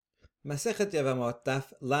Masechet Yevamot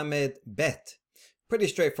Daf Lamed Bet. Pretty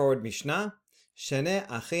straightforward Mishnah. Shene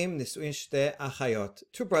Achim Nisuin Shte Achayot.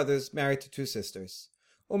 Two brothers married to two sisters.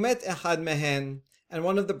 Umet Echad Mehen. And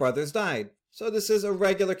one of the brothers died. So this is a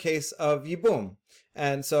regular case of Yibum.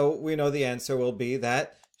 And so we know the answer will be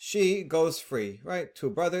that she goes free, right? Two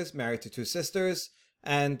brothers married to two sisters.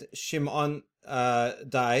 And Shimon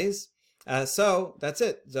dies. So that's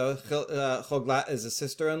it. So Chogla is a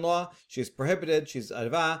sister-in-law. She's prohibited. She's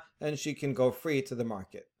arva, and she can go free to the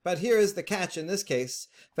market. But here is the catch in this case: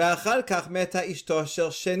 Ve'achar kach meta ishto shel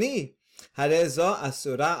sheni, hare zo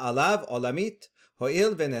asura alav olamit,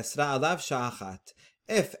 ho'il ve'nesra alav sha'achat.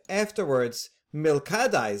 If afterwards Milka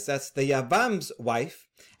dies, that's the Yavam's wife.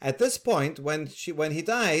 At this point, when he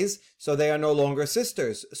dies, so they are no longer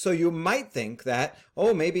sisters. So you might think that,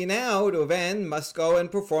 oh, maybe now Reuven must go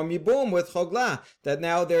and perform Yibum with Chogla. That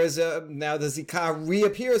now the Zikah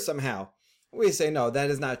reappears somehow. We say no, that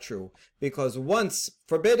is not true. Because once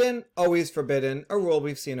forbidden, always forbidden. A rule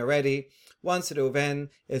we've seen already. Once Reuven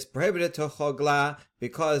is prohibited to Chogla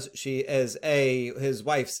because she is his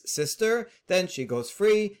wife's sister, then she goes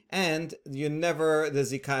free, and the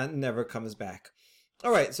Zikah never comes back.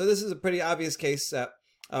 All right, so this is a pretty obvious case that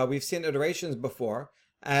we've seen iterations before,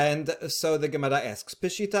 and so the Gemara asks,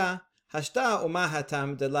 Peshita, hashta uma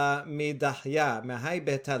hatam de la midahya mehai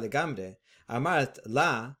beta legamre, amart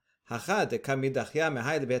la, hacha de ka midahya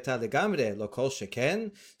mehai beta legamre, lo kol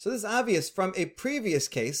sheken. So this is obvious from a previous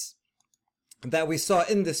case that we saw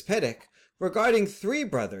in this Perek regarding three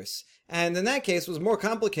brothers, and in that case was more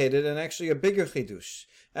complicated and actually a bigger chidush.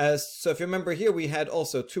 So if you remember here, we had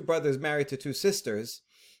also two brothers married to two sisters,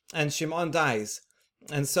 and Shimon dies.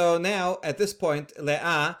 And so now, at this point,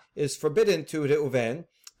 Leah is forbidden to Reuven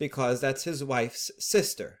because that's his wife's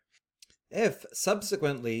sister. If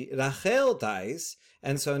subsequently Rachel dies,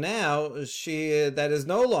 and so now that is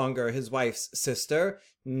no longer his wife's sister,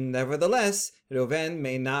 nevertheless, Reuven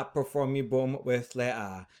may not perform Yibum with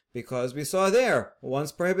Leah, because we saw there,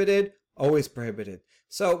 once prohibited, always prohibited.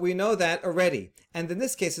 So we know that already. And in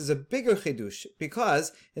this case is a bigger chidush,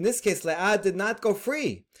 because in this case Leah did not go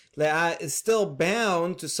free. Leah is still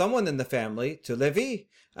bound to someone in the family, to Levi,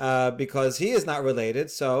 because he is not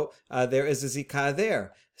related, so there is a zikah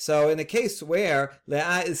there. So in a case where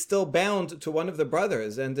Leah is still bound to one of the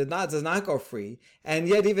brothers and does not go free, and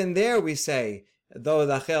yet even there we say, though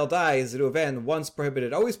Rachel dies, Reuven, once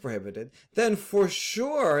prohibited, always prohibited, then for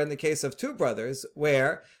sure in the case of two brothers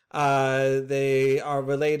where they are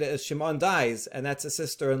related, Shimon dies, and that's a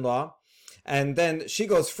sister-in-law, and then she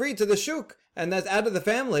goes free to the shuk, and that's out of the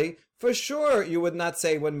family, for sure you would not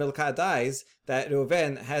say when Milka dies that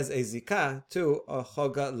Reuven has a zikah to a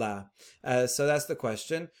Chogla. So that's the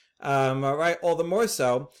question. Right, all the more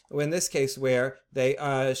so in this case where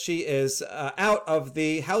she is out of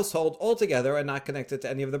the household altogether and not connected to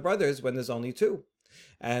any of the brothers when there's only two.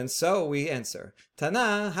 And so we answer,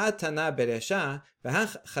 Tana ha-tana beresha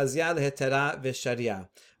v'hach chazya lehetera v'sharia.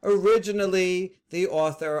 Originally, the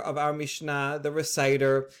author of our Mishnah, the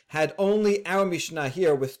reciter, had only our Mishnah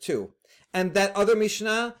here with two. And that other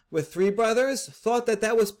Mishnah with three brothers thought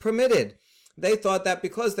that was permitted. They thought that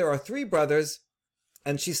because there are three brothers,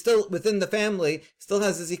 and she's still within the family, still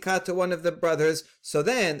has a zikah to one of the brothers, so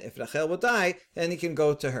then, if Rachel will die, then he can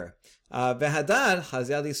go to her. Vehadar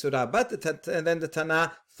Chazali Surah, but then the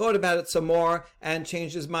Tana thought about it some more and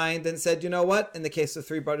changed his mind and said, you know what? In the case of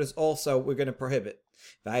three brothers also, we're going to prohibit.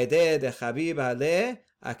 And since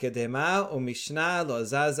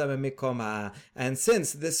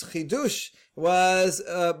this chidush was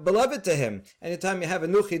beloved to him, anytime you have a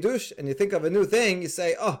new chidush and you think of a new thing, you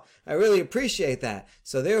say, oh, I really appreciate that.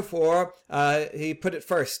 So therefore, he put it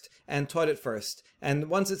first and taught it first. And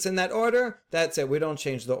once it's in that order, that's it. We don't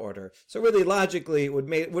change the order. So really, logically, it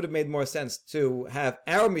would have made more sense to have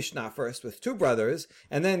our Mishnah first with two brothers,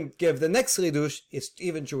 and then give the next chidush. It's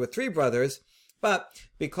even true with three brothers. But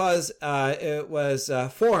because it was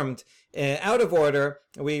formed out of order,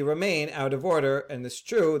 we remain out of order, and it's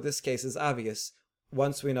true, this case is obvious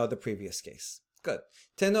once we know the previous case. Good.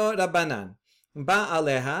 Teno Rabbanan. Ba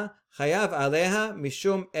aleha, chayav aleha,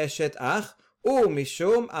 mishum eshet ach, u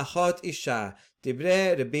mishum achot isha,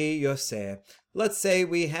 dibre Rabbi Yosef. Let's say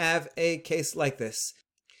we have a case like this,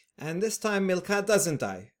 and this time Milka doesn't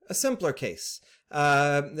die. A simpler case.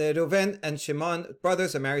 Reuven and Shimon,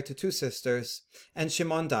 brothers, are married to two sisters, and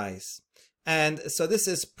Shimon dies. And so this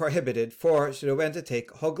is prohibited for Reuven to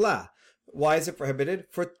take Hogla. Why is it prohibited?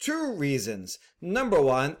 For two reasons. Number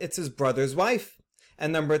one, it's his brother's wife.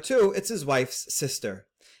 And number two, it's his wife's sister.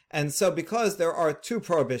 And so because there are two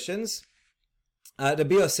prohibitions,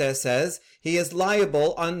 Rabbi Yosef says he is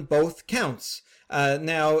liable on both counts.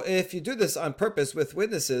 Now, if you do this on purpose with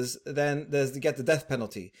witnesses, then you get the death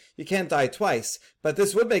penalty. You can't die twice, but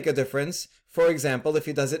this would make a difference. For example, if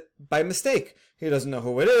he does it by mistake, he doesn't know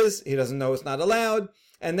who it is, he doesn't know it's not allowed,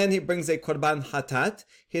 and then he brings a korban hatat,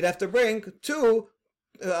 he'd have to bring two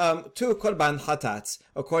korban hatats,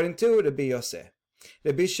 according to Rabbi Yosef.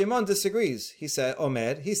 Rabbi Shimon disagrees. He says,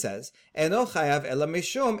 Eno chayav ela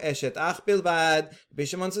mishum eshet ach bilvad. Rabbi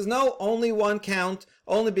Shimon says, no, only one count,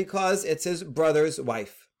 only because it's his brother's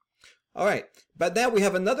wife. All right, but now we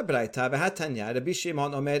have another braita. V'hatanya, Rabbi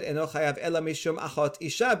Shimon omer eno chayav ela mishum achot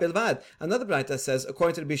isha bilvad. Another braita says,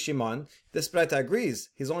 according to Rabbi Shimon, this braita agrees.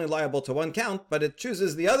 He's only liable to one count, but it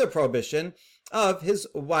chooses the other prohibition of his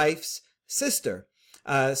wife's sister.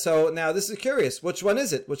 So now this is curious. Which one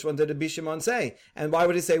is it? Which one did Rabbi Shimon say? And why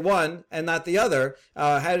would he say one and not the other?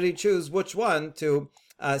 How did he choose which one to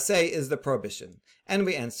say is the prohibition? And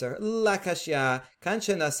we answer, La kashya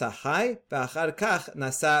kanche nasa chai v'achar kach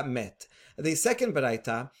nasa met. The second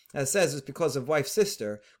baraita says it's because of wife's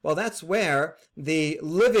sister. Well, that's where the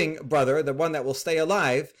living brother, the one that will stay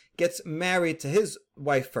alive, gets married to his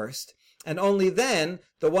wife first, and only then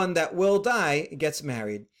the one that will die gets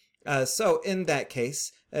married. So in that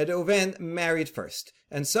case, Reuven married first.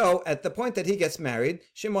 And so at the point that he gets married,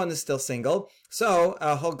 Shimon is still single. So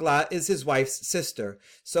Hogla is his wife's sister.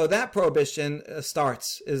 So that prohibition is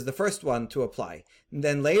the first one to apply. And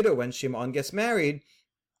then later when Shimon gets married,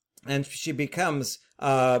 and she becomes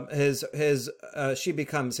his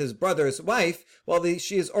brother's wife, well,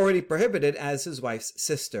 she is already prohibited as his wife's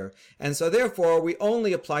sister, and so therefore we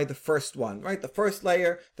only apply the first one, right? The first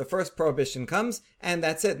layer, the first prohibition comes, and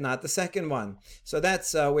that's it, not the second one. So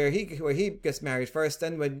that's where he gets married first,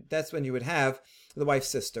 and that's when you would have the wife's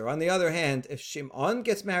sister. On the other hand, if Shimon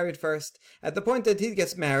gets married first, at the point that he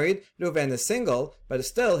gets married, Reuven is single, but is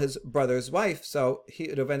still his brother's wife, so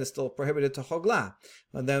Reuven is still prohibited to Hogla.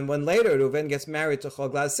 And then when later Reuven gets married to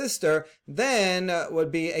Hogla's sister, then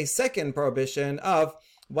would be a second prohibition of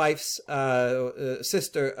wife's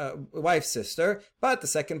sister, but the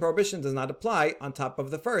second prohibition does not apply on top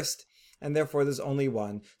of the first, and therefore there's only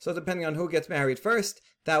one. So depending on who gets married first,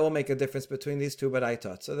 that will make a difference between these two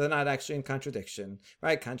baraitot. So they're not actually in contradiction,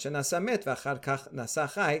 right? Kancha nasa met v'achar kach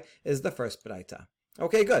nasa chai is the first baraita.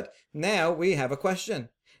 Okay, good. Now we have a question.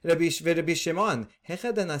 Rabbi Shimon,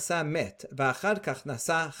 hechad nasa met v'achar kach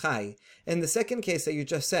nasa chai. In the second case that you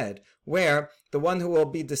just said, where the one who will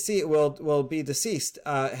be deceased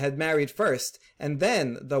had married first, and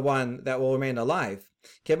then the one that will remain alive.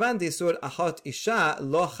 Kevan disur achot isha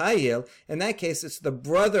lo chayil. In that case, it's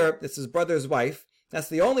his brother's wife. That's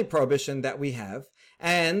the only prohibition that we have.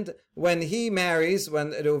 And when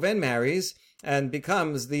Reuven marries and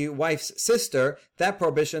becomes the wife's sister, that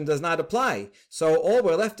prohibition does not apply. So all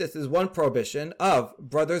we're left with is one prohibition of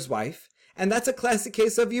brother's wife. And that's a classic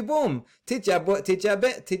case of yibum.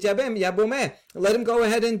 Tijabem yabumeh. Let him go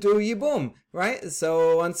ahead and do yibum, right?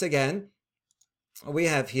 So once again, we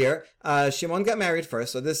have here, Shimon got married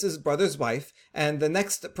first, so this is brother's wife, and the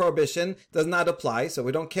next prohibition does not apply, so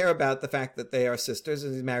we don't care about the fact that they are sisters,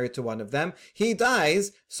 and he's married to one of them. He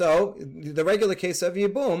dies, so the regular case of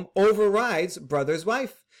Yibum overrides brother's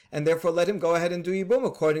wife, and therefore let him go ahead and do Yibum,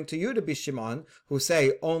 according to you, to be Shimon, who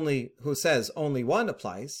says only one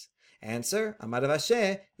applies. Answer, Amar Rav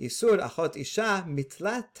Ashi, Isur achot isha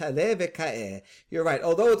mitlat tale v'ka'eh. You're right,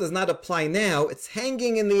 although it does not apply now, it's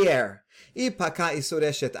hanging in the air. Ipaka isur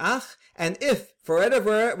eshet ach, and if, for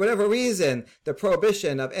whatever reason, the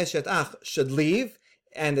prohibition of eshet ach should leave,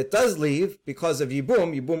 and it does leave because of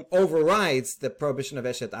Yibum overrides the prohibition of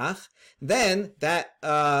Eshet Ach, then that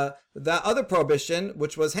the other prohibition,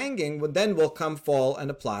 which was hanging, will come fall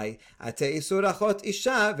and apply. And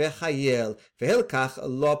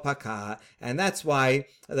that's why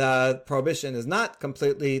the prohibition is not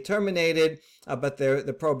completely terminated, but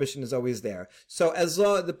the prohibition is always there. So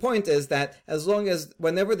the point is that as long as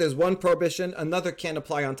whenever there's one prohibition, another can't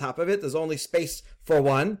apply on top of it. There's only space for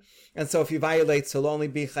one. And so if he violates, he'll only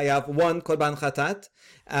be chayav one korban chatat.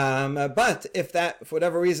 But if that, for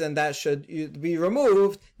whatever reason, that should be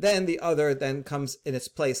removed, then the other then comes in its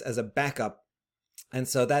place as a backup. And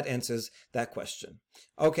so that answers that question.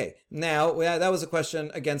 Okay, now that was a question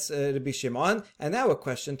against Rabbi Shimon, and now a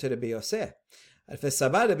question to Rabbi Yosef. What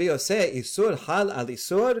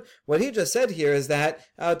he just said here is that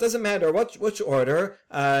it doesn't matter which order,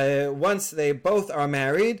 once they both are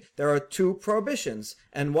married, there are two prohibitions,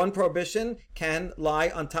 and one prohibition can lie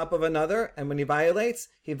on top of another, and when he violates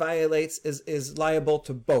is liable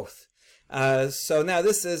to both. So now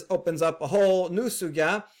this opens up a whole new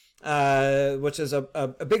sugya which is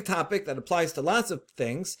a big topic that applies to lots of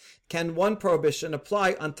things. Can one prohibition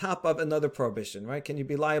apply on top of another prohibition, right? Can you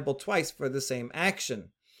be liable twice for the same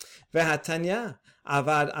action? והתניא,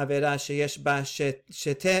 אבל עבירה שיש בה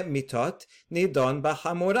שתי מיתות, נידון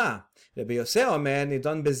בחמורה. רבי יוסי אומר,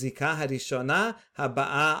 נידון בזיקה הראשונה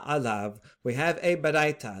הבאה עליו. We have a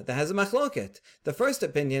baraita that has a machloket. The first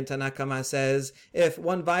opinion, Tanakama says, if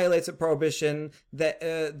one violates a prohibition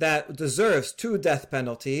that deserves 2 death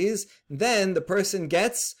penalties, then the person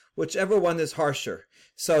gets whichever one is harsher.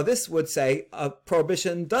 So this would say a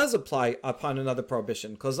prohibition does apply upon another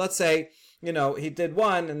prohibition. Because let's say, he did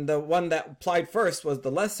one, and the one that applied first was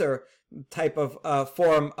the lesser type of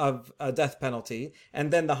form of death penalty,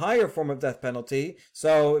 and then the higher form of death penalty.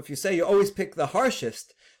 So if you say you always pick the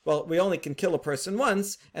harshest, well, we only can kill a person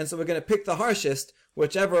once, and so we're going to pick the harshest,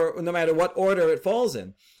 whichever, no matter what order it falls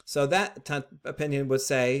in. So that opinion would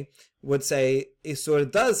say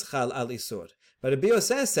Isur does chal al Isur. But Rabbi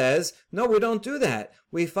Yosef says, no, we don't do that.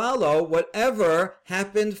 We follow whatever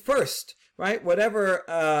happened first, right?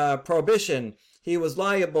 Whatever prohibition he was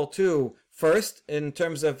liable to first in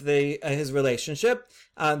terms of his relationship,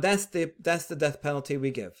 that's the death penalty we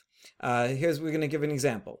give. We're going to give an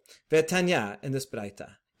example. Ve'tanya in this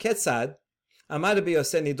braita. Ketzad, Amar Rabbi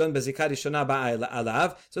Yosef nidon bezikah rishona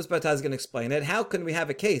ba'alav. So this braita is going to explain it. How can we have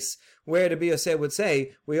a case where Rabbi Yosef would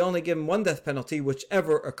say we only give him one death penalty,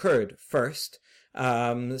 whichever occurred first?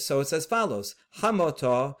 So it's as follows: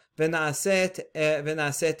 Hamoto v'naaset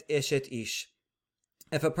eshet ish.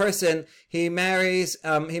 If a person he marries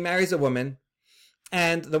a woman,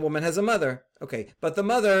 and the woman has a mother, okay, but the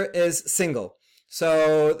mother is single.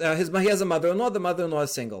 So he has a mother-in-law. The mother-in-law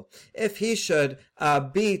is single. If he should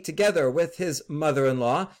be together with his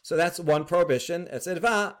mother-in-law, so that's one prohibition. It's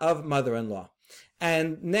idva of mother-in-law.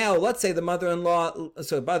 And now, let's say the mother-in-law,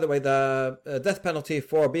 so by the way, the death penalty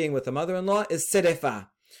for being with the mother-in-law is serefa,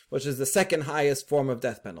 which is the second highest form of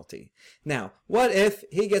death penalty. Now, what if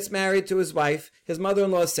he gets married to his wife, his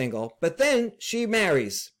mother-in-law is single, but then she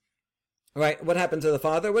marries? Right? What happened to the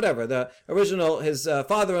father? Whatever. His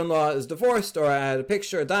father-in-law is divorced or had a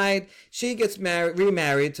picture, died. She gets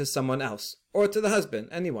remarried to someone else. Or to the husband,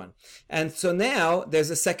 anyone. And so now there's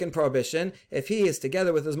a second prohibition. If he is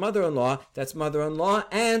together with his mother-in-law, that's mother-in-law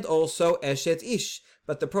and also eshet ish.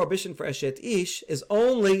 But the prohibition for eshet ish is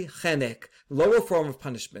only chenek, lower form of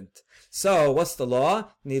punishment. So what's the law?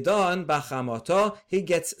 Nidon b'chamoto. He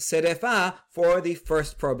gets serefa for the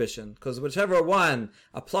first prohibition. Because whichever one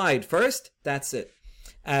applied first, that's it.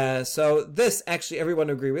 So this actually everyone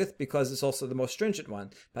agree with because it's also the most stringent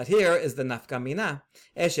one. But here is the nafkamina.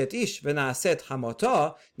 Eshet ish v'naaset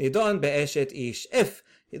hamoto nidon be'eshet ish. If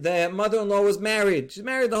the mother-in-law was married, she's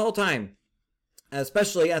married the whole time,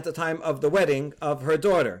 especially at the time of the wedding of her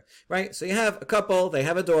daughter, right? So you have a couple, they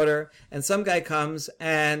have a daughter, and some guy comes,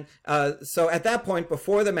 and so at that point,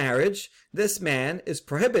 before the marriage, this man is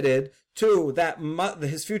prohibited to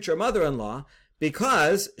his future mother-in-law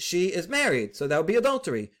because she is married. So that would be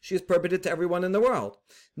adultery. She is prohibited to everyone in the world.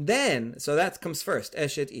 Then, so that comes first,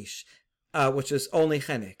 eshet ish, which is only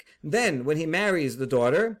chenek. Then, when he marries the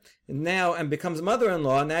daughter, now and becomes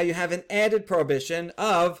mother-in-law, now you have an added prohibition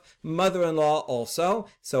of mother-in-law also.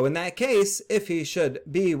 So in that case, if he should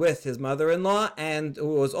be with his mother-in-law and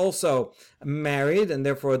who was also married and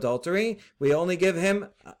therefore adultery, we only give him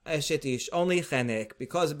eshet ish, only chenek,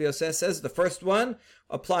 because Rabbi Yosef says the first one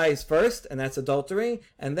applies first, and that's adultery,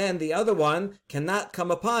 and then the other one cannot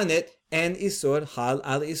come upon it, and isur hal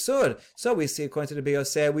al isur. So we see, according to Rabbi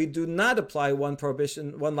Yosef, we do not apply one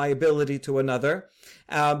prohibition, one liability to another.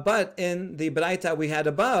 But in the braita we had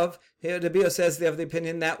above, here Rabbi Yosef says they have the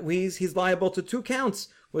opinion that he's liable to 2 counts,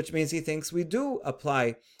 which means he thinks we do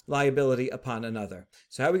apply liability upon another.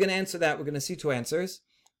 So how are we going to answer that? We're going to see 2 answers.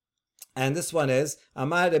 And this one is,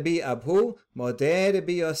 Amar Rabbi Abhu, Modeh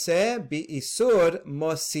Rabbi Yosef, Bi Isur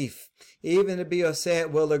Mosif. Even Rabbi Yosef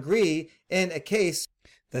will agree in a case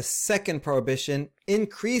the second prohibition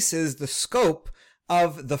increases the scope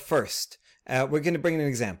of the first. We're going to bring an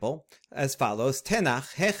example as follows.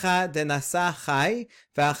 Tenach hecha de nasa chai,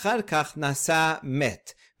 ve'achar kach nasa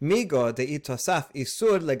met. Migo de itosaf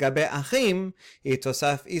isur legabe achim,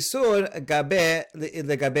 itosaf isur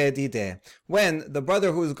legabe dide. When the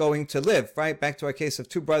brother who is going to live, right, back to our case of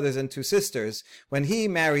 2 brothers and 2 sisters, when he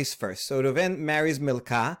marries first, so Reuven marries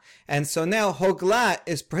Milcah, and so now Hogla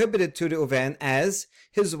is prohibited to Reuven as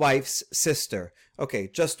his wife's sister. Okay,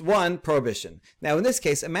 just one prohibition. Now in this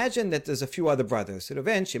case, imagine that there's a few other brothers.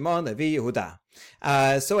 Reuven, Shimon, Levi, Levi, Yehuda.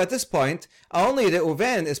 So at this point, only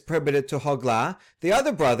Reuven is prohibited to Hogla. The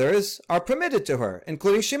other brothers are permitted to her,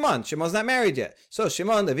 including Shimon. Shimon's not married yet. So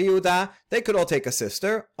Shimon, Levi, Yehuda, they could all take a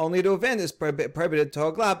sister. Only Reuven is prohibited to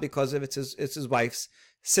Hogla because of it's his wife's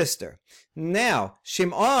sister. Now,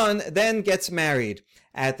 Shimon then gets married.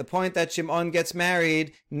 At the point that Shimon gets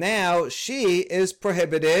married, now she is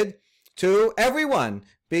prohibited to everyone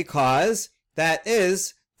because that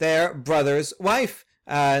is their brother's wife.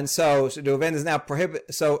 And so Reuven is now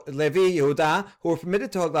prohibited. So Levi, Yehuda, who were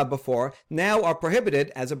permitted to Hogla before, now are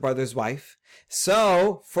prohibited as a brother's wife.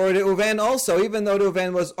 So for Reuven also, even though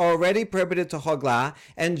Reuven was already prohibited to Hogla,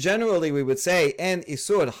 and generally we would say en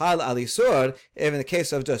isur hal al isur, in the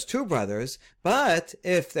case of just two brothers, but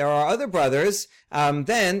if there are other brothers,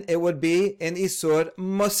 then it would be an isur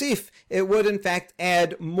mosif. It would in fact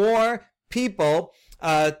add more people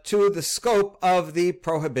to the scope of the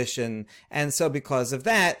prohibition. And so because of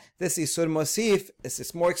that, this Isur Mosif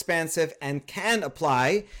is more expansive and can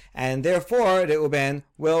apply, and therefore Reuben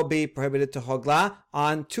will be prohibited to Hogla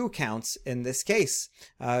on 2 counts in this case.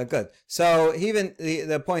 Good. So even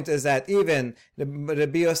the point is that even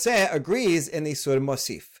Rabbi Yosef agrees in Isur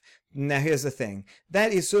Mosif. Now here's the thing.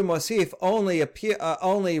 That Isur Mosif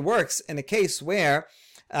only works in a case where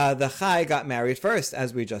the Chai got married first,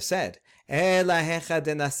 as we just said. In a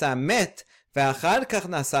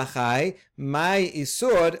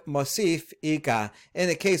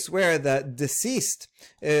case where the deceased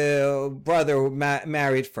brother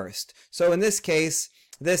married first. So in this case,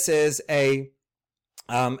 this is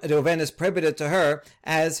Reuven is prohibited to her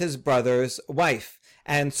as his brother's wife.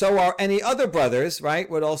 And so are any other brothers, right,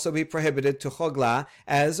 would also be prohibited to Hogla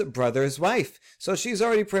as brother's wife. So she's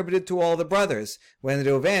already prohibited to all the brothers. When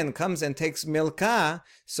Reuven comes and takes Milcah,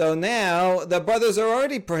 so now the brothers are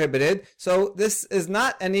already prohibited. So this is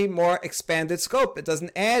not any more expanded scope. It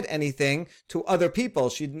doesn't add anything to other people.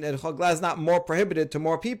 Hogla is not more prohibited to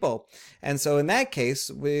more people. And so in that case,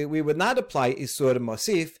 we would not apply Isur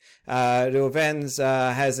Mosif. Reuven's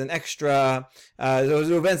has an extra,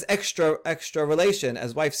 Reuven's extra relation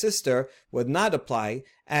as wife's sister would not apply,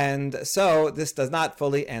 and so this does not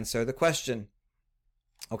fully answer the question.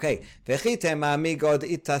 Okay. Hi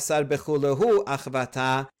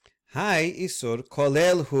isur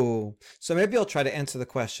kolelhu. So maybe I'll try to answer the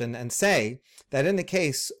question and say that in the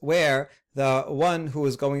case where the one who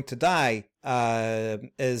is going to die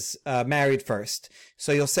is married first,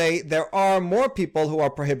 so you'll say there are more people who are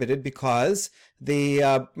prohibited because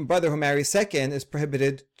the brother who marries second is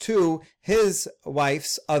prohibited to his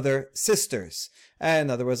wife's other sisters. In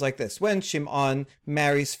other words, like this: when Shimon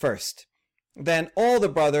marries first, then all the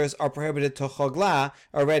brothers are prohibited to Hogla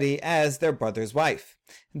already as their brother's wife.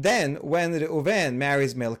 Then, when Reuven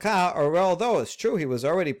marries Milcah, or although it's true he was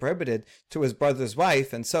already prohibited to his brother's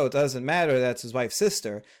wife, and so it doesn't matter that's his wife's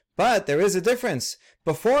sister, but there is a difference.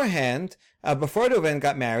 Beforehand, before Reuven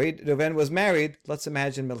got married, Reuven was married. Let's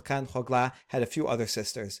imagine Milcah and Hogla had a few other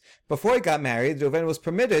sisters. Before he got married, Reuven was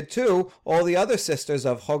permitted to all the other sisters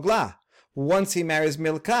of Hogla. Once he marries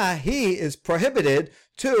Milcah, he is prohibited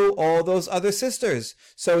to all those other sisters.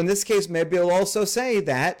 So in this case, maybe he'll also say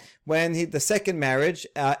that when the second marriage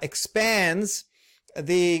expands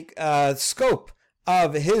the scope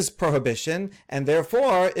of his prohibition, and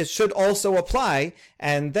therefore it should also apply,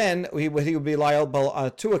 and then he would be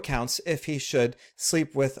liable 2 accounts if he should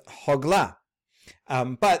sleep with Hogla.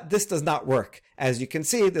 But this does not work. As you can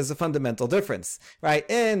see, there's a fundamental difference, right?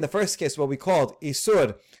 In the first case, what we called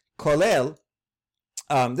Isur Kolel,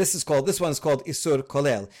 this one's called Isur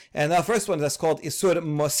Kolel. And the first one that's called Isur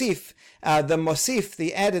Mosif. The Mosif,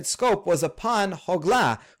 the added scope, was upon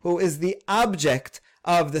Hogla, who is the object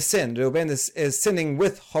of the sin. Reuben is sinning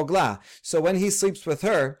with Hogla. So when he sleeps with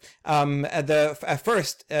her, at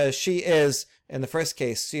first, she is, in the first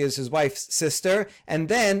case, she is his wife's sister, and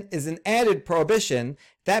then is an added prohibition.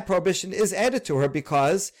 That prohibition is added to her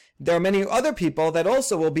because there are many other people that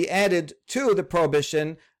also will be added to the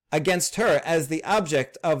prohibition against her as the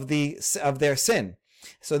object of their sin.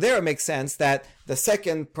 So there it makes sense that the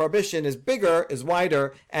second prohibition is bigger, is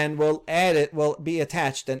wider, and will be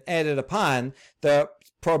attached and added upon the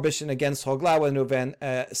prohibition against Hogla. When Reuven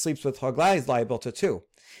sleeps with Hogla, he's liable to 2.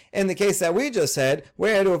 In the case that we just said,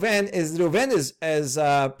 where Reuven is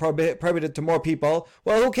prohibited to more people,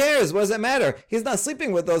 well, who cares? What does it matter? He's not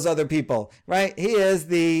sleeping with those other people, right? He is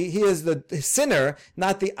the sinner,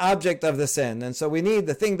 not the object of the sin. And so we need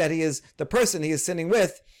the thing that the person he is sinning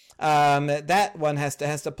with, that one has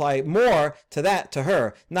to apply more to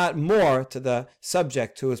her, not more to the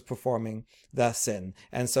subject who is performing the sin.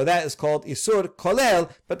 And so that is called Isur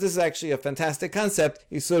Kolel, but this is actually a fantastic concept,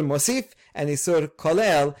 Isur Mosif and Isur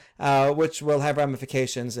Kolel, which will have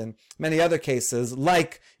ramifications in many other cases,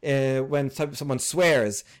 like when someone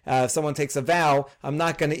swears. If someone takes a vow, I'm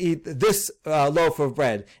not going to eat this loaf of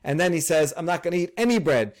bread, and then he says, I'm not going to eat any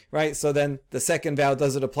bread, right? So then the second vow,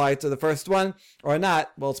 does it apply to the first one or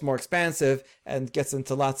not? Well, it's more expansive and gets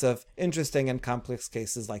into lots of interesting and complex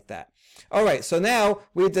cases like that. All right, so now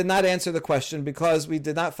we did not answer the question because we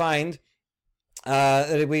did not find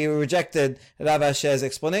we rejected Rav Asher's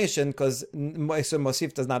explanation because Isur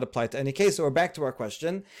Mosif does not apply to any case. So we're back to our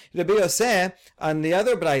question. Rabbi Yosef on the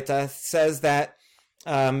other Braita says that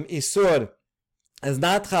Isur is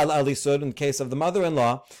not Chal al Isur in the case of the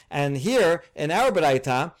mother-in-law. And here in our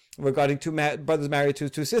Braita, regarding two brothers married to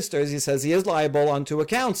two sisters, he says he is liable on two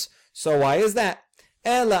accounts. So why is that?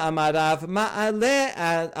 Ela amarav ma'ale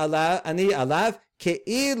ani alav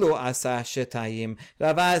ke'ilu asa shetayim.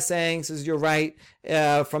 Rava is saying, says you're right,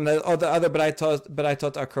 from the other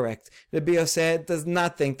Braitot are correct. Rabbi Yosef does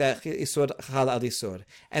not think that Isur Chal al Isur.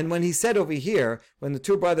 And when he said over here, when the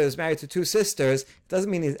two brothers married to two sisters, it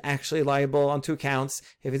doesn't mean he's actually liable on two counts.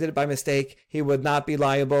 If he did it by mistake, he would not be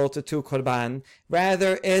liable to two korban.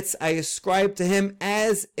 Rather, it's I ascribe to him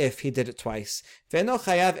as if he did it twice. Ve'eno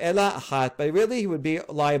chayav ela achat, but really he would be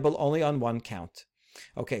liable only on one count.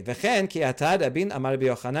 Okay, v'chen ki atad Rabin Amar Rabbi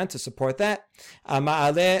Yochanan, to support that.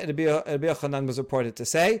 Ma'ale Rabbi Yochanan was reported to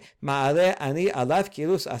say, Ma'ale ani alav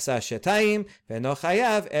kilus asa shetayim ve'no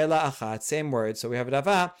chayav ela achat. Same word. So we have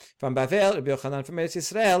Rava from Bavel, Rabbi Yochanan from Eretz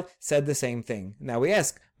Yisrael said the same thing. Now we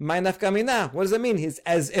ask, my nafka mina? What does it mean? He's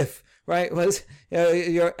as if. Right?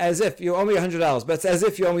 You're as if you owe me $100, but it's as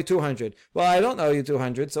if you owe me 200. Well, I don't owe you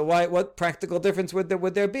 200, so why? What practical difference would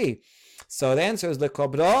there be? So the answer is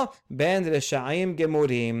lekobro ben reshaim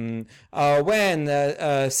gemurim.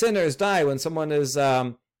 When sinners die, when someone is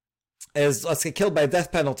let's say killed by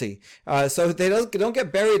death penalty, so they don't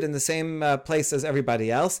get buried in the same place as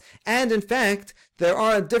everybody else. And in fact, there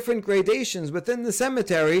are different gradations within the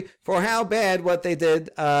cemetery for how bad what they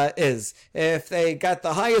did is. If they got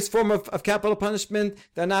the highest form of capital punishment,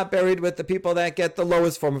 they're not buried with the people that get the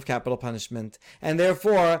lowest form of capital punishment. And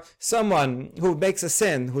therefore, someone who makes a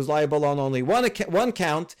sin, who's liable on only one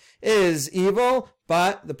count, is evil,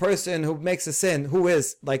 but the person who makes a sin, who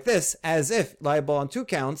is like this, as if liable on two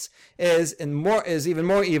counts, is even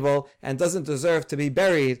more evil and doesn't deserve to be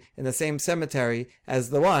buried in the same cemetery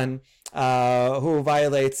as the one who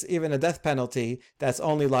violates even a death penalty that's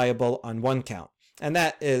only liable on one count. And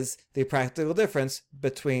that is the practical difference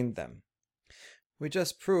between them. We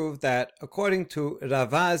just proved that according to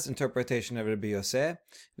Rava's interpretation of Rabbi Yosef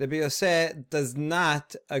does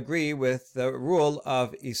not agree with the rule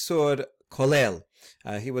of Isur Kolel.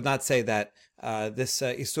 He would not say that this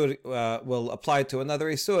Isur will apply to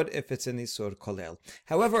another Isur if it's an Isur Kolel.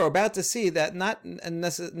 However, we're about to see that not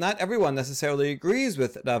everyone necessarily agrees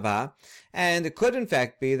with Rava, and it could in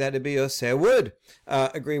fact be that Rabbi Yosef would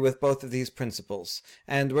agree with both of these principles.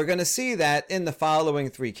 And we're going to see that in the following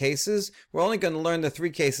three cases. We're only going to learn the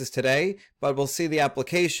three cases today, but we'll see the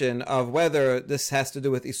application of whether this has to do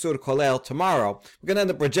with Isur Kolel tomorrow. We're going to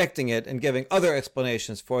end up rejecting it and giving other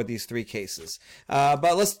explanations for these three cases. But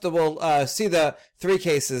we'll see the three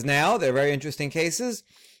cases now. They're very interesting cases.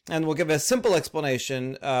 And we'll give a simple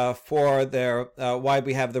explanation for why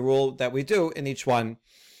we have the rule that we do in each one.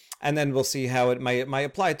 And then we'll see how it might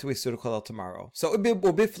apply to Isur Kolel tomorrow. So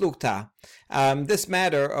ubiflukta, this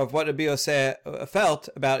matter of what Rabbi Yosef felt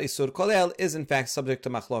about Isur Kolel is in fact subject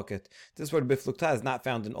to machloket. This word biflukta is not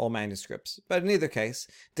found in all manuscripts. But in either case,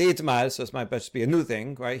 deitmar, so it might just be a new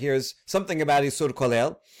thing, right? Here's something about Isur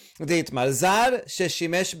Kolel. Deitmar, zar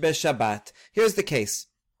sheshimesh beshabbat. Here's the case.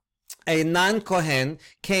 A non-Kohen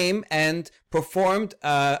came and performed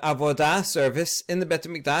avodah service in the Bet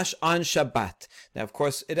HaMikdash on Shabbat. Now, of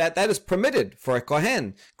course, that is permitted for a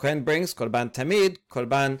Kohen. Kohen brings Korban Tamid,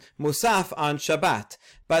 Korban Musaf on Shabbat.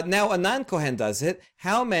 But now a non-Kohen does it.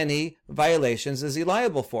 How many violations is he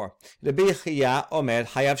liable for? Rabbi Chia Omer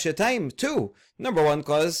Hayav Shetayim, 2. Number one,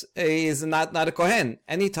 because he is not a Kohen.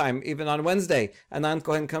 Anytime, even on Wednesday, a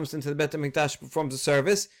non-Kohen comes into the Bet HaMikdash, performs a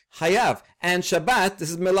service, Hayav. And Shabbat, this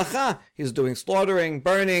is Melacha. He's doing slaughtering,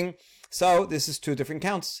 burning. So this is two different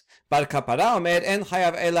counts. Bar Kapara Omer en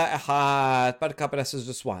Hayav Ela Echad. Bar Kapara says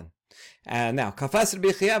just one. And now, Kafas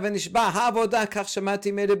Rabbi Chia v'nishba ha'avodah kach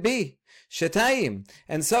shamati me'Rabbi Shetayim.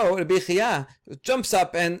 And so Rabbi Chia jumps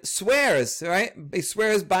up and swears, right? He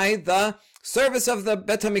swears by the service of the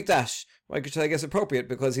Bet HaMikdash. which I guess appropriate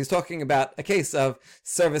because he's talking about a case of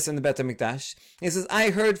service in the Bet HaMikdash. He says, I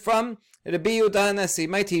heard from Rabbi Yehuda Nasi,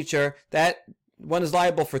 my teacher, that one is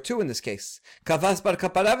liable for two in this case. Kavas bar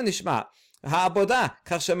kapara v'nishma. Ha'aboda,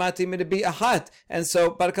 kach shamati mirabi achat. And so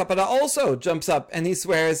Bar Kapara also jumps up and he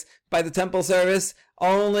swears by the temple service,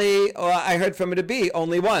 I heard from Rabbi,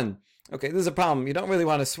 only one. Okay, this is a problem. You don't really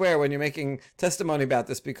want to swear when you're making testimony about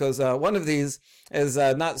this because one of these is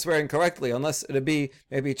not swearing correctly unless Rabbi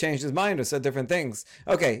maybe changed his mind or said different things.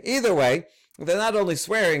 Okay, either way, they're not only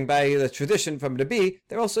swearing by the tradition from Rabbi,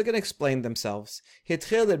 they're also going to explain themselves.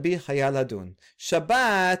 Hitchil Rabbi Chaya ladun.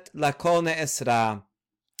 Shabbat lakol ne'esra.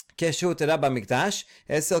 Keshu tera b'mikdash,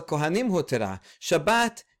 esel kohanim hu tera.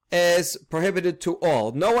 Shabbat is prohibited to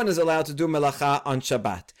all. No one is allowed to do melacha on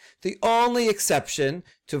Shabbat. The only exception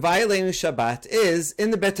to violating Shabbat is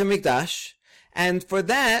in the Bet HaMikdash, and for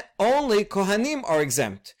that, only Kohanim are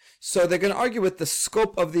exempt. So they're going to argue with the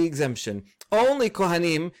scope of the exemption. Only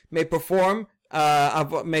Kohanim may perform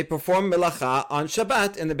melacha on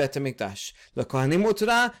Shabbat in the Bet HaMikdash. LeKohanim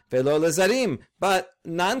utra velo lezarim. But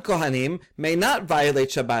non-Kohanim may not violate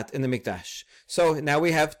Shabbat in the Mikdash. So now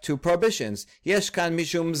we have two prohibitions. Yesh kan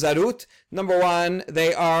mishum zarut. Number one,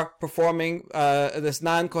 they are performing, this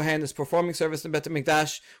non-Kohen is performing service in Bet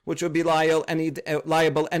HaMikdash, which would be liable any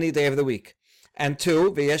day of the week. And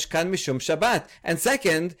two, v'yesh kan mishum Shabbat. And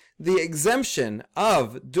second, the exemption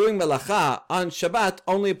of doing melacha on Shabbat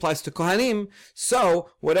only applies to Kohanim. So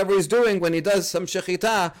whatever he's doing when he does some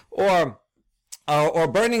shechita or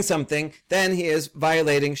burning something, then he is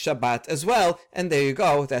violating Shabbat as well. And there you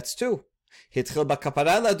go, that's two. Hitchil bar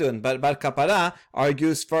kapara ladun, but Bar Kapara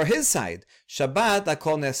argues for his side. Shabbat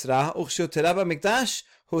akol nesra uchshu tera b'mikdash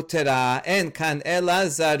hutera en kan ela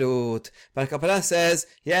zarut. Bar Kapara says,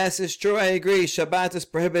 yes, it's true, I agree. Shabbat is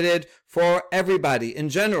prohibited for everybody in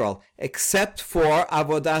general, except for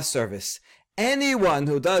avodah service. Anyone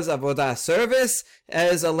who does avodah service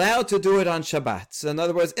is allowed to do it on Shabbat. So in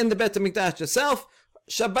other words, in the Bet HaMikdash itself,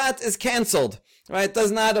 Shabbat is cancelled. Right? It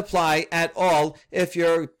does not apply at all. If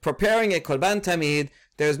you're preparing a Korban Tamid,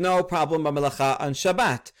 there's no problem of melacha on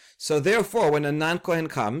Shabbat. So therefore, when a non-Kohen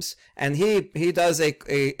comes and he does a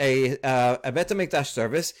Bet HaMikdash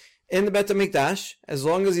service in the Bet HaMikdash, as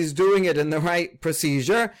long as he's doing it in the right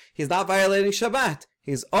procedure, he's not violating Shabbat.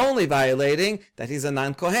 He's only violating that he's a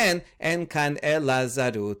non-Kohen and kan el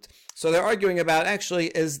lazarut. So they're arguing about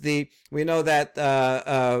actually we know that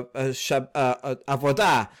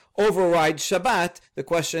avodah overrides Shabbat. The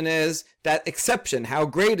question is that exception. How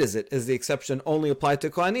great is it? Is the exception only applied to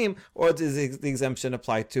Kohanim, or does the exemption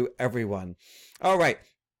apply to everyone? All right.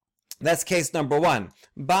 That's case number one.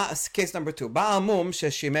 Case number two. Ba'amum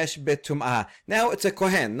sheshimesh betum'ah. Now it's a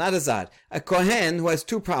Kohen, not a Zad. A Kohen who has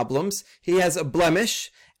two problems. He has a blemish,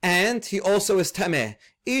 and he also is Tameh.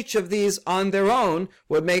 Each of these on their own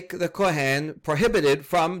would make the Kohen prohibited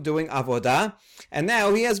from doing avodah, and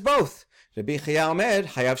now he has both. Rabbi Chaya Omer,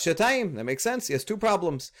 Hayav Shetayim. That makes sense. He has two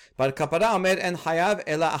problems. Bar Kapara Omer and Hayav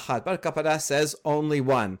Ela Achat. Bar Kapara says only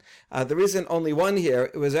one. The reason only one here,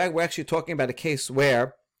 we're actually talking about a case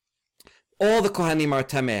where all the Kohanim are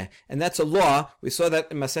Tameh. And that's a law. We saw that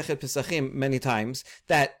in Masechet Pesachim many times,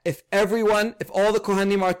 that if all the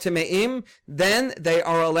Kohanim are Tame'im, then they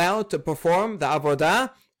are allowed to perform the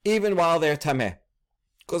Avodah even while they're Tameh.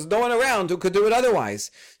 Because no one around who could do it otherwise.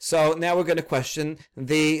 So now we're going to question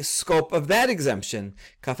the scope of that exemption.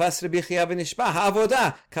 Kafas Rabbi Chaya v'nishba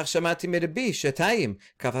ha'avodah, kach shamati mirabbi shetayim.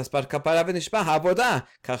 Kafas bar kapara v'nishba ha'avodah,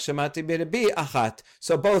 kach shamati mirabbi achat.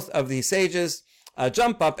 So both of these sages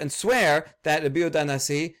jump up and swear that Rabbi Yehuda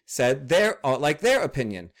Nasi said their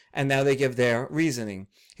opinion, and now they give their reasoning.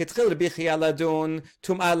 Hitchil Rabbi Chaya ladun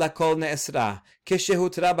tum'a lakol ne'esra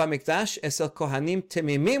keshehu tera b'mikdash esel kohanim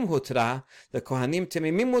temimim hutra the kohanim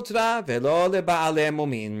temimim hutra velo leba'alei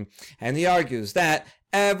mumin. And he argues that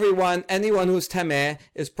anyone who's tameh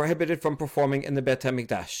is prohibited from performing in the Bet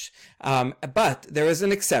HaMikdash. But there is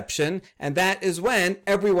an exception, and that is when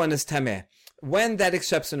everyone is tameh. When that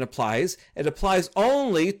exception applies, it applies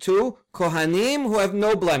only to Kohanim who have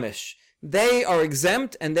no blemish. They are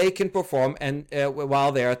exempt and they can perform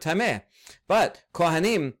while they are tameh. But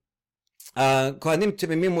Kohanim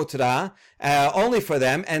Timimim Mutra, only for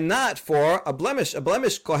them, and not for a blemish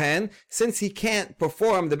Kohen, since he can't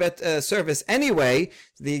perform the bet service anyway,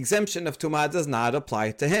 the exemption of Tumah does not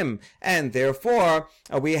apply to him. And therefore,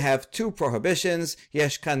 we have two prohibitions.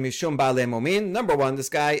 Yesh kan mishum ba'alei mumin. Number one, this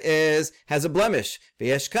guy has a blemish.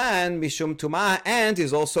 V'yesh kan mishum Tumah, and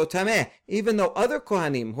he's also tameh. Even though other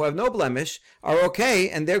Kohanim who have no blemish are okay,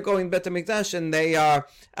 and they're going Bet HaMikdash, and they are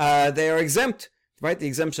exempt. Right, the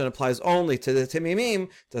exemption applies only to the Timimim,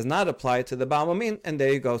 does not apply to the Ba'al Mumin, and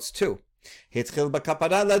there you go, it's two. התחיל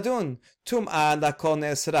בכפרה לדון, טומאה לכל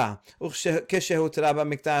נאסרה, וכשהותרה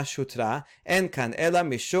במקדש הותרה, אין כאן אלא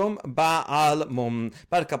משום בעל מום.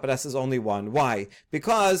 But kapara says only one. Why?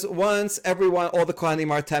 Because once all the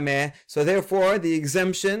Kohanim are tameh, so therefore the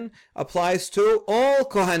exemption applies to all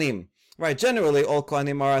Kohanim. Right, generally all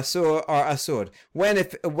Kohanim are asur.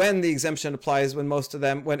 When the exemption applies,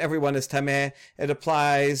 when everyone is tameh, it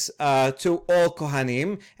applies to all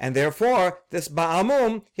Kohanim, and therefore this Ba'al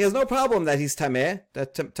Mum, he has no problem that he's tameh.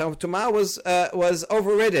 That Tumah was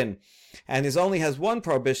overridden, and he only has one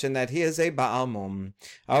prohibition, that he is a Ba'al Mum.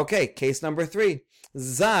 Okay, case number 3,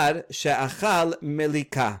 Zar she'achal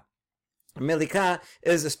melika. Melika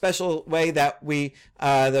is a special way that the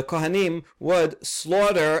Kohanim would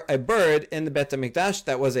slaughter a bird in the Bet HaMikdash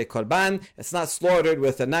that was a korban. It's not slaughtered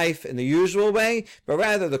with a knife in the usual way, but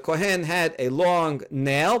rather the Kohen had a long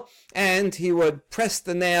nail, and he would press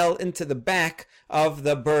the nail into the back of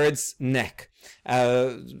the bird's neck.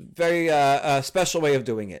 Very special way of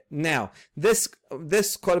doing it. Now, this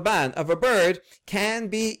korban of a bird can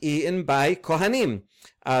be eaten by Kohanim.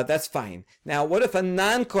 That's fine. Now, what if a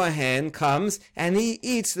non-Kohen comes and he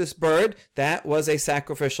eats this bird that was a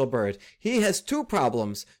sacrificial bird? He has 2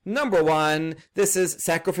 problems. Number 1, this is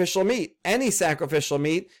sacrificial meat. Any sacrificial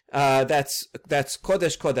meat that's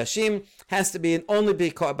Kodesh Kodashim has to be only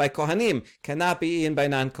by Kohanim, cannot be eaten by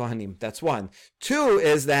non-Kohanim. That's 1. 2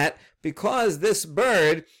 is that because this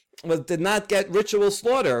bird did not get ritual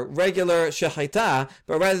slaughter, regular shechita,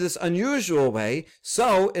 but rather this unusual way,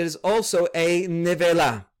 so it is also a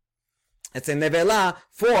nevela. It's a nevela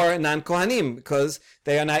for non-Kohanim because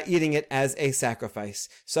they are not eating it as a sacrifice.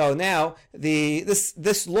 So now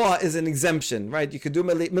this law is an exemption, right? You could do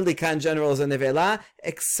milika in general as a nevela,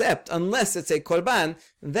 except unless it's a korban,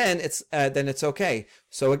 then it's okay.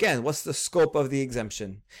 So again, what's the scope of the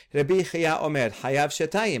exemption? Rabbi Chia omer hayav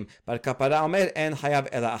shetayim, bar kapara omer en hayav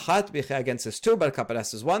ela achat. Bichia again says 2, bar kapara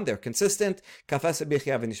says 1. They're consistent. Kafas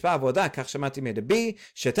bichia v'nishba avoda kach shemati mirabi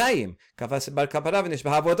shetayim. Kafas bar kapara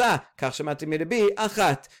v'nishba avoda kach shemati mirabi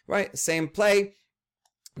achat. Right, same play.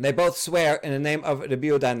 They both swear in the name of Rabbi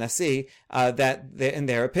Yehuda Nasi that they're in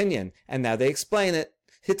their opinion, and now they explain it.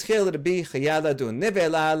 Hitchil Rabbi Chia ladun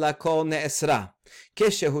nevela lakol ne'esra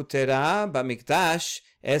keshehutera b'mikdash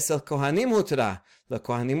esel kohanim hutera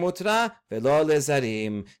lekohanim hutera velo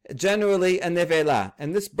lezarim. Generally a nevela,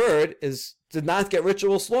 and this bird did not get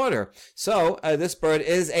ritual slaughter. So this bird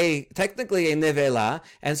is technically a nevela,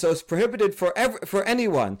 and so it's prohibited for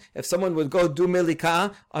anyone. If someone would go do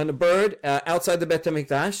milika on a bird outside the Bet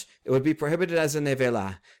HaMikdash, it would be prohibited as a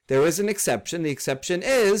nevela. There is an exception. The exception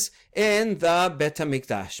is in the Bet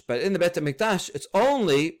HaMikdash. But in the Bet HaMikdash, it's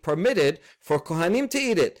only permitted for Kohanim to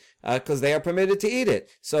eat it, because they are permitted to eat it.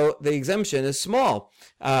 So the exemption is small.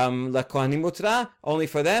 La Kohanim Utra, only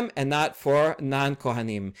for them and not for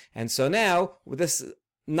non-Kohanim. And so now, with this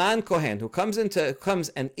non-Kohen who comes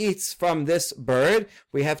and eats from this bird,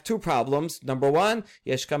 we have 2 problems. Number 1,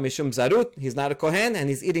 Yeshka Mishum Zarut, he's not a Kohen and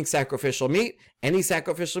he's eating sacrificial meat. Any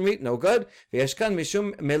sacrificial meat, no good. V'yeshkan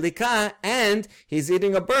Mishum Melika, and he's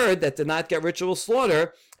eating a bird that did not get ritual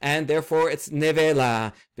slaughter, and therefore it's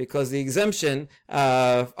nevela, because the exemption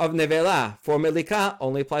of nevela for Melika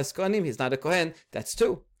only applies to Kohanim. He's not a Kohen. That's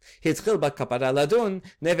 2. התחיל בכפרה לדון,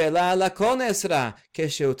 נבלה לכל נאסרה,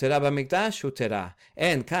 כשהותרה במקדש הותרה.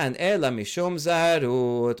 אין כאן אלא משום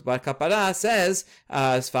זרות. Bar Kapara says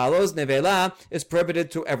as follows: nevela is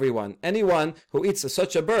prohibited to everyone. Anyone who eats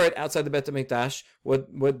such a bird outside the Bet HaMikdash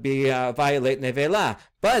would be violate nevela.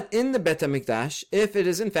 But in the Bet HaMikdash, if it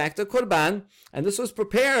is in fact a korban, and this was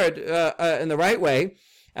prepared in the right way,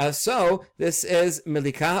 so this is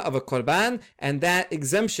milika of a korban, and that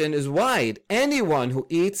exemption is wide. Anyone who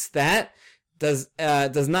eats that does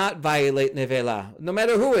not violate nevela, no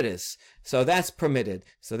matter who it is. So that's permitted.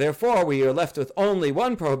 So therefore, we are left with only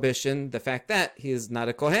one prohibition, the fact that he is not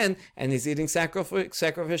a Kohen and he's eating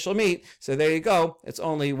sacrificial meat. So there you go. It's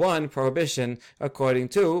only one prohibition according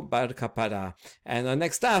to Bar Kapara. And on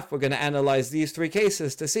next stop, we're going to analyze these 3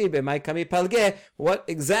 cases to see what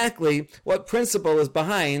principle is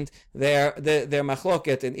behind their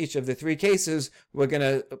machloket in each of the 3 cases. We're going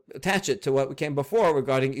to attach it to what came before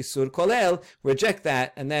regarding Isur Kolel, reject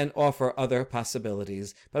that, and then offer other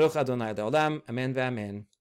possibilities. Baruch Adonai Le'olam. Amen ve'amen.